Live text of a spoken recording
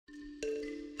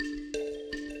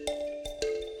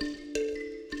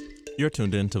You're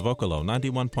tuned in to Vocalo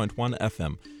 91.1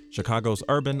 FM, Chicago's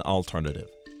urban alternative.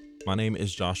 My name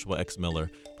is Joshua X.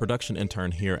 Miller, production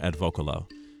intern here at Vocalo.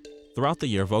 Throughout the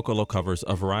year, Vocalo covers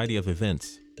a variety of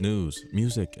events, news,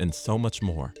 music, and so much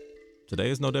more.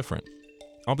 Today is no different.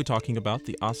 I'll be talking about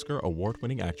the Oscar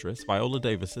award-winning actress Viola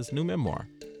Davis's new memoir,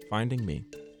 Finding Me.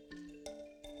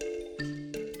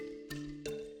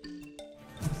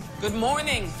 Good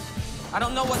morning. I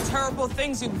don't know what terrible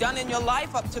things you've done in your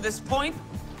life up to this point,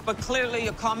 but clearly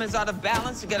your karma is out of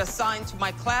balance to get assigned to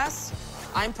my class.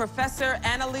 I'm Professor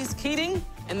Annalise Keating,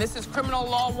 and this is Criminal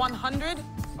Law 100,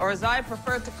 or as I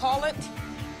prefer to call it,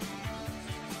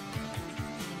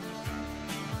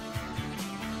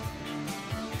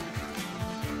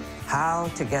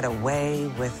 How to Get Away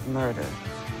with Murder.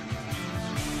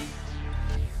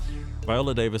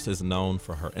 Viola Davis is known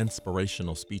for her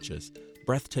inspirational speeches,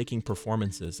 breathtaking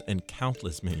performances, and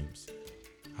countless memes.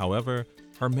 However,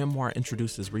 her memoir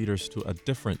introduces readers to a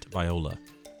different Viola,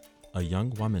 a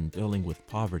young woman dealing with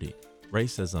poverty,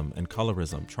 racism, and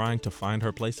colorism, trying to find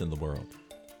her place in the world.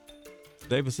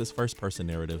 Davis's first-person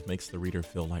narrative makes the reader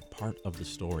feel like part of the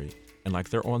story and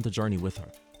like they're on the journey with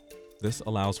her. This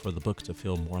allows for the book to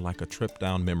feel more like a trip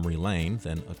down memory lane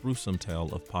than a gruesome tale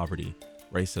of poverty,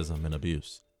 racism, and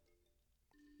abuse.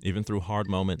 Even through hard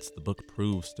moments, the book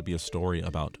proves to be a story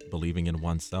about believing in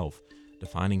oneself,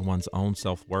 defining one's own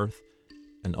self-worth,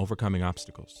 and overcoming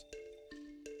obstacles.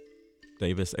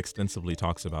 Davis extensively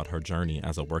talks about her journey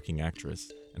as a working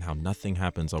actress and how nothing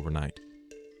happens overnight.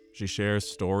 She shares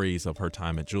stories of her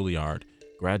time at Juilliard,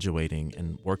 graduating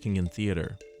and working in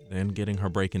theater, then getting her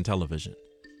break in television.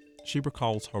 She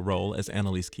recalls her role as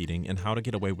Annalise Keating in How to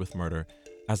Get Away with Murder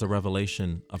as a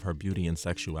revelation of her beauty and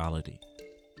sexuality.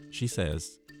 She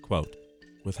says, quote,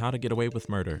 "With How to Get Away with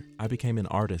Murder, I became an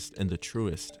artist in the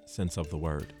truest sense of the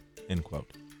word," end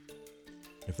quote.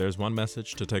 If there's one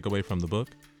message to take away from the book,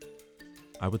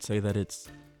 I would say that it's,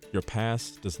 your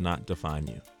past does not define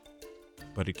you,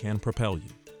 but it can propel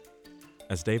you.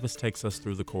 As Davis takes us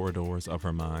through the corridors of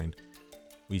her mind,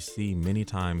 we see many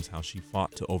times how she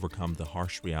fought to overcome the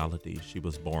harsh reality she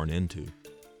was born into,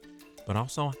 but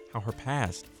also how her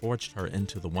past forged her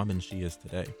into the woman she is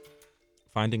today.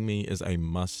 Finding Me is a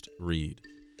must-read,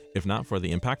 if not for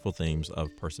the impactful themes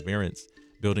of perseverance,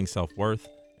 building self-worth,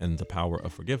 and the power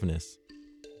of forgiveness,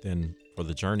 then for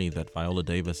the journey that Viola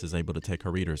Davis is able to take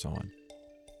her readers on.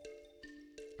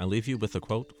 I leave you with a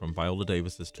quote from Viola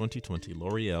Davis's 2020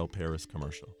 L'Oreal Paris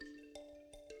commercial.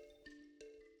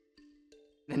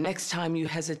 the next time you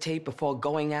hesitate before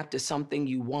going after something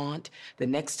you want, the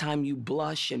next time you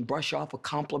blush and brush off a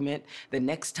compliment, the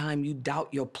next time you doubt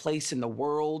your place in the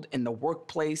world, in the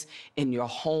workplace, in your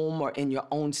home, or in your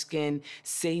own skin,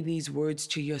 say these words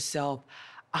to yourself: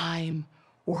 I'm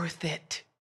worth it.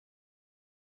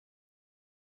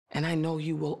 And I know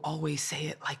you will always say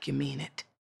it like you mean it.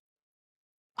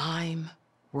 I'm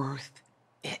worth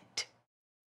it.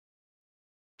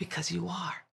 Because you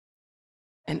are.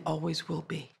 And always will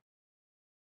be.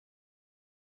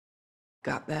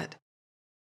 Got that?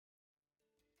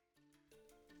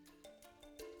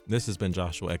 This has been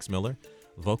Joshua X. Miller,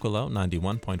 Vocalo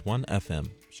 91.1 FM,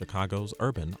 Chicago's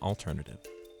urban alternative.